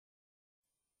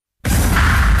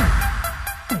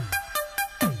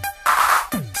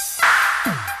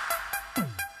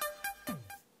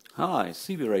Hi,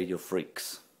 CB Radio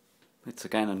freaks. It's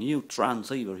again a new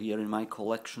transceiver here in my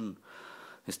collection.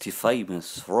 It's the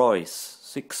famous Royce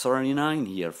 639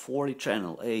 here, 40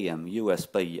 channel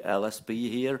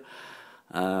AM-USB-LSB here,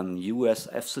 US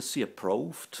FCC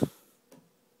approved. You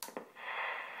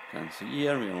can see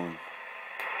here we are on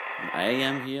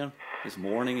AM here, this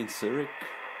morning in Zurich.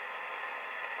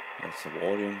 That's the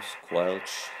volumes, squelch,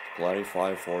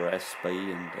 clarify for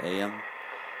SB and AM,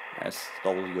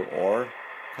 SWR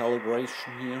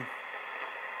calibration here,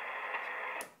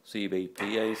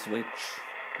 CBPA switch,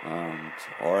 and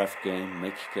RF gain,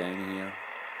 mic gain here.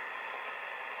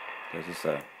 This is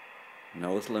a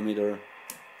noise limiter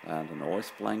and a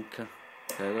noise blanker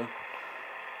together.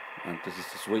 And this is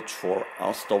the switch for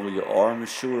SWR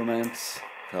measurements,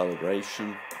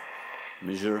 calibration,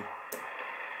 measure.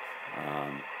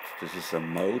 And this is a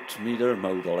mode meter,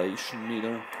 modulation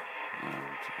meter,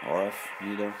 and RF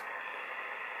meter.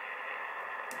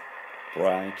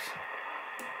 Bright,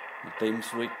 a dim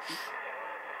switch,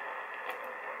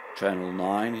 channel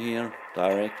 9 here,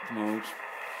 direct mode.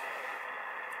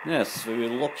 Yes, we will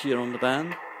look here on the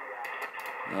band.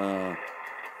 There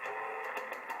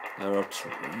are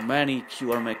many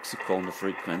QR Mexico on the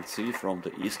frequency from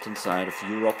the eastern side of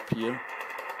Europe here.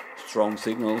 Strong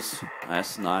signals,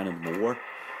 S9 and more.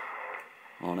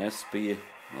 On SB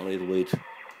a little bit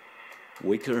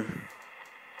weaker.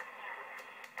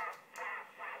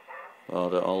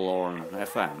 But all on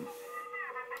FM.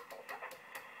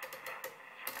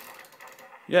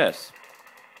 Yes,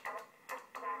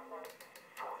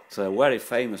 it's a very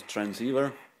famous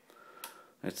transceiver.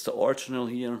 It's the original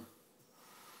here,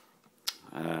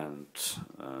 and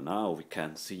now we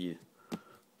can see the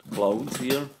clones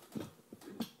here,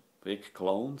 big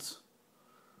clones.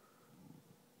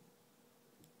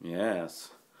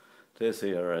 Yes, this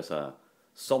here is a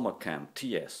SOMMERKAMP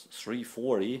TS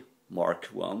 340 Mark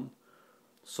 1.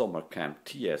 SOMMERKAMP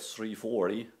TS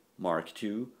 340 Mark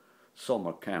II,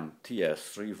 SOMMERKAMP TS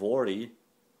 340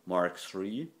 Mark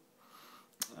III,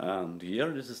 and here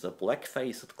this is the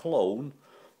black-faced clone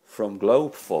from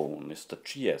Globephone. It's the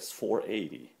GS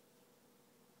 480.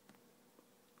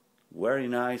 Very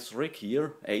nice rig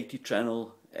here, 80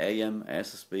 channel AM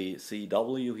SSB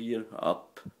CW here,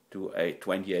 up to a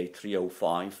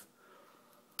 28305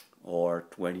 or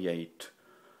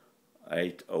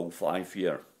 28805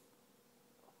 here.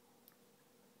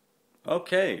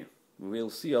 Okay, we'll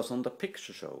see us on the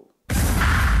picture show.